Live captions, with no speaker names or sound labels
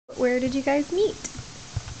Where did you guys meet?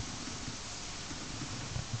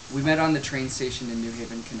 We met on the train station in New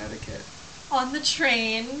Haven, Connecticut. On the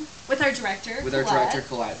train with our director, With our director,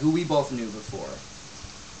 Colette, who we both knew before.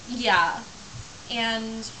 Yeah.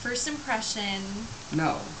 And first impression...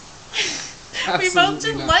 No. We both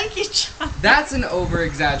didn't like each other. That's an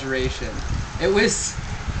over-exaggeration. It was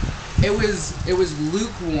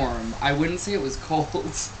lukewarm. I wouldn't say it was cold.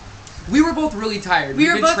 We were both really tired. We'd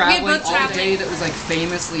been traveling all day that was like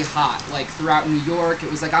famously hot. Like throughout New York,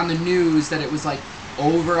 it was like on the news that it was like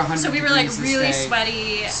over 100 degrees. So we were like really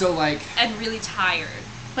sweaty. So like and really tired.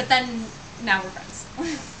 But then now we're friends.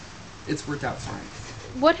 It's worked out fine.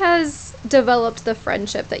 What has developed the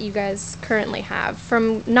friendship that you guys currently have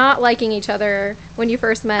from not liking each other when you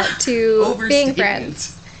first met to being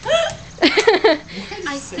friends?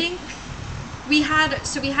 I think we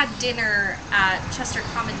had dinner at Chester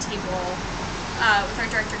Common Table with our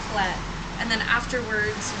director Colette, and then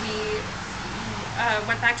afterwards we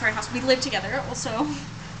went back to our house. We lived together also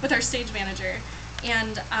with our stage manager,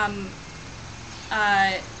 and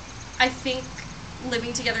I think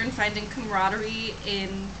living together and finding camaraderie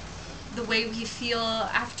in the way we feel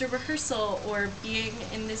after rehearsal or being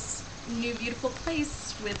in this new beautiful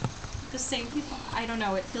place with the same people. I don't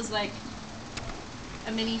know, it feels like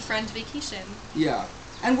a mini friend vacation. Yeah.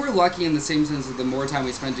 And we're lucky in the same sense that the more time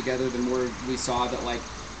we spend together, the more we saw that like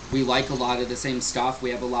we like a lot of the same stuff.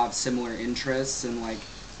 We have a lot of similar interests, and like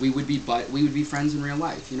we would be friends in real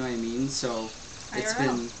life, you know what I mean? So it's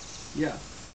been yeah.